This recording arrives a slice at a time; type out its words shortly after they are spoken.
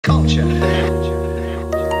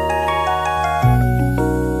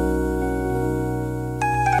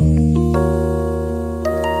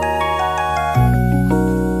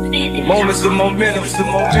Moments of momentum,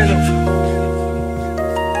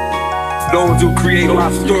 Those who create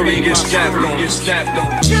my story get snapped on,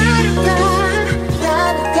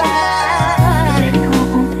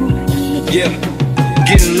 Yeah,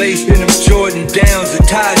 getting laced in them Jordan downs that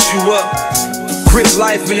ties you up. Grip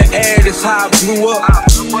life in the air, that's how I blew up.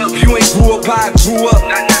 If you ain't grew up how I grew up.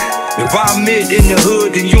 If I'm mid in the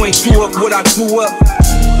hood, then you ain't grew up what I grew up.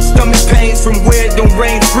 Stomach pains from where it don't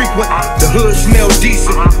rain frequent. The hood smell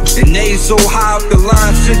decent, and they so high up the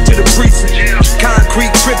line sent to the precinct.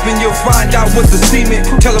 Concrete tripping, you'll find out what's the cement.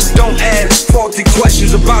 Tell them don't ask faulty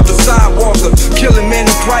questions about the sidewalker. Killing man,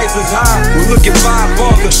 the price is high. Well, look at Bob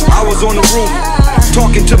Barker. I was on the roof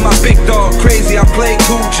talking to my big dog, crazy. I played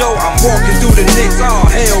Cool Joe. I'm walking through the Knicks. Oh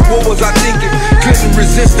hell, what was I thinking? Couldn't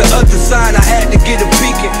resist the other side. I had to get a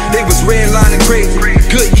peeking. They was redlining crazy.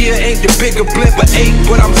 Good year ain't the bigger blimp, but 8.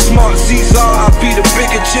 But I'm smart, Caesar. I'll be the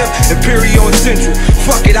bigger chip. Imperial and Central.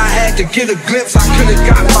 Fuck it, I had to get a glimpse. I could've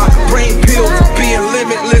got my brain peeled for being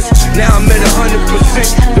limitless. Now I'm at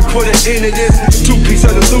 100% to put an end to this. 2-piece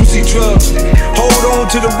of the Lucy drug. Hold on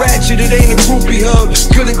to the ratchet, it ain't a groupie hug.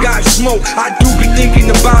 Could've got smoke, I do be thinking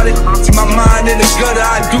about it. See my mind in the gutter,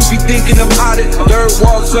 I do be thinking about it. Third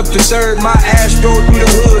walks up to third, my Astro through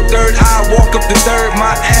the hood. Third eye walk up to third,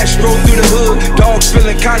 my Astro through the hood. Dog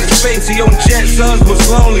feeling kinda spacey on jet, sons was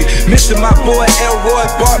lonely. Missing my boy Elroy,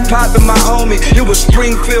 Bart popping my homie. It was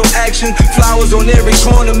Springfield action, flowers on every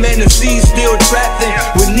corner, man, the seas still trapped in.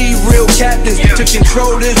 We need real captains to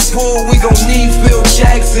control this pool, we gon' need Phil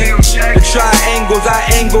Jackson. The triangles, I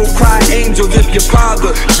angle, cry angels. If your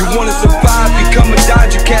father, you wanna survive, become a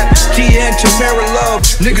Dodger cap. T.N. Tamara love,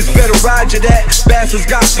 niggas better ride you that. Bastards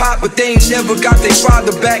got popped, but they ain't never got their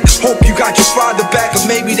father back. Hope you got your father back, or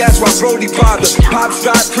maybe that's why Brody father. Pop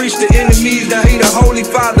tried preach to enemies, now he the holy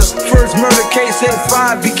father. First murder case at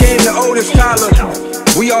 5, became the oldest scholar.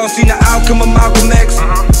 We all seen the outcome of Malcolm X,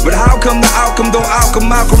 but how come the outcome don't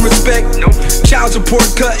outcome Malcolm respect? Child support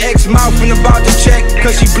cut X mouth and about to check,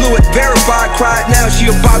 cause she blew it, verified, cried, now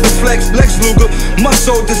she about to flex. Lex Luger, must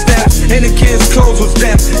sold the stamps, and the kids' clothes was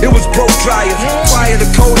damp. It was broke dryers, fire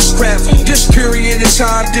the cold scraps. This period in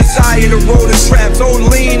time, desire to roll the traps.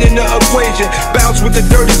 Old lean in the equation, bounce with the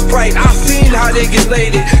dirty Sprite. I seen how they get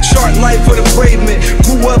laid, short life for the pavement.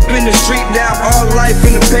 Grew up in the street, now all life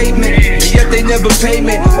in the pavement, and yet they never paid.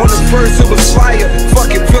 On the first it was fire, fuck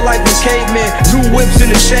it, feel like we cavemen. New whips in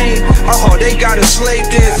the chain, they got a slave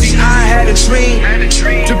there. See, I had a dream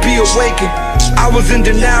to be awakened. I was in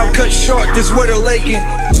denial, cut short, this where the laking.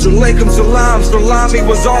 Salaikum salam, salami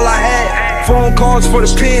was all I had. Phone calls for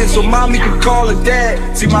the pen, so mommy could call her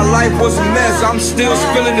dad. See, my life was a mess, I'm still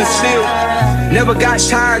spilling the steel. Never got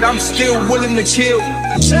tired, I'm still willing to kill.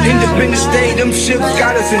 Independence Day, them ships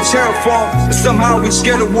got us in terraform, but somehow we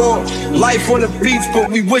scared of war. Life on the beach, but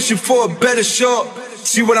we wishing for a better shore.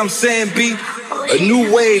 See what I'm saying, B? A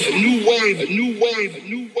new wave, a new wave, a new wave, a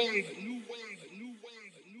new wave.